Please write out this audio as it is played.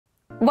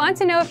Want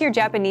to know if your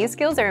Japanese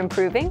skills are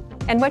improving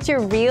and what your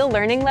real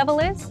learning level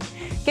is?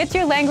 Get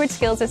your language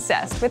skills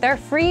assessed with our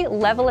free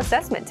level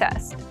assessment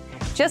test.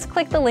 Just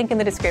click the link in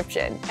the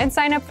description and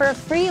sign up for a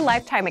free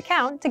lifetime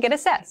account to get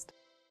assessed.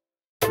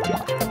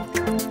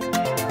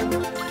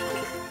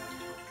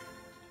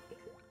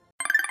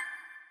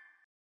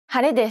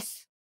 晴れで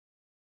す。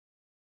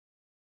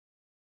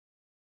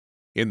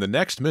 In the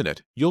next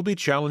minute, you'll be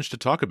challenged to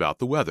talk about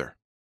the weather.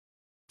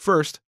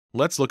 First,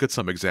 let's look at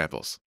some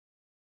examples.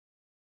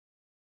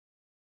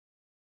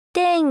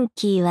 天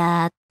気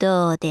は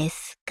どうで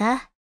す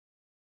か？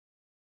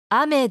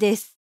雨で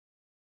す。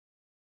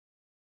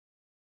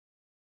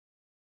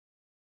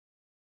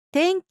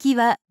天気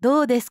は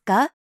どうです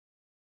か？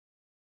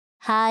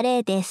晴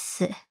れで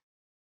す。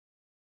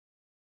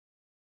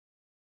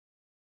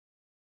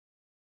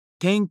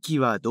天気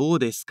はどう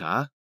です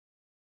か？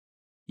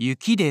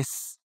雪で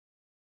す。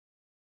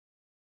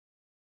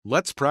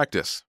 Let's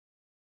practice.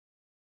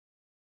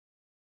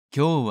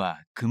 今日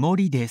は曇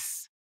りで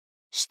す。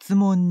質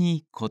問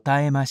に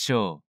答えまし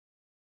ょう。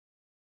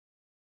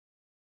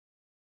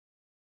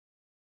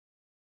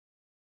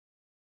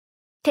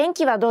天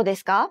気はどうで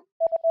すか？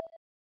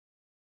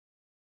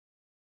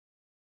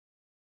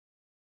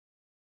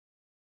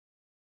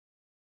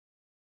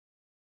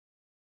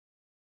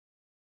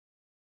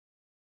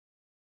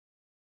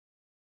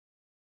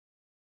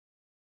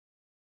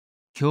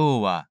 今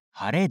日は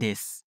晴れで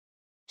す。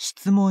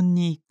質問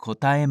に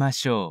答えま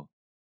しょう。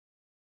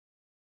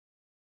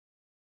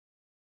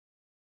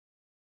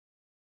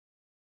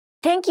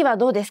天気は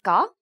どうです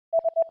か？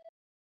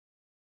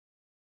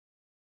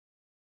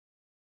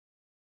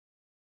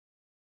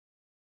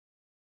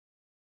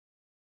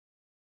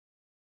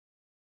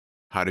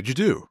 How did you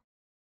do?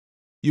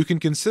 You can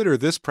consider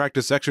this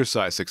practice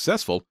exercise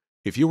successful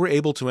if you were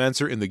able to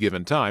answer in the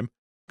given time,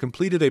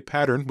 completed a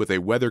pattern with a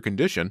weather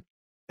condition,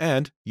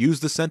 and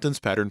used the sentence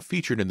pattern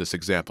featured in this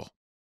example.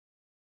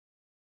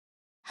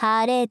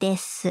 晴れで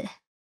す。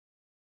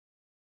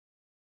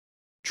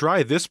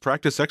 Try this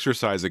practice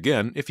exercise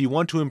again if you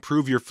want to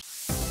improve your...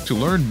 To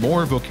learn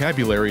more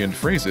vocabulary and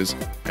phrases,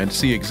 and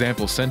see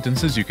example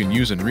sentences you can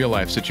use in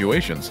real-life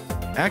situations,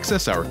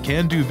 access our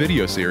Can Do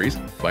video series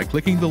by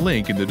clicking the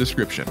link in the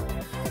description.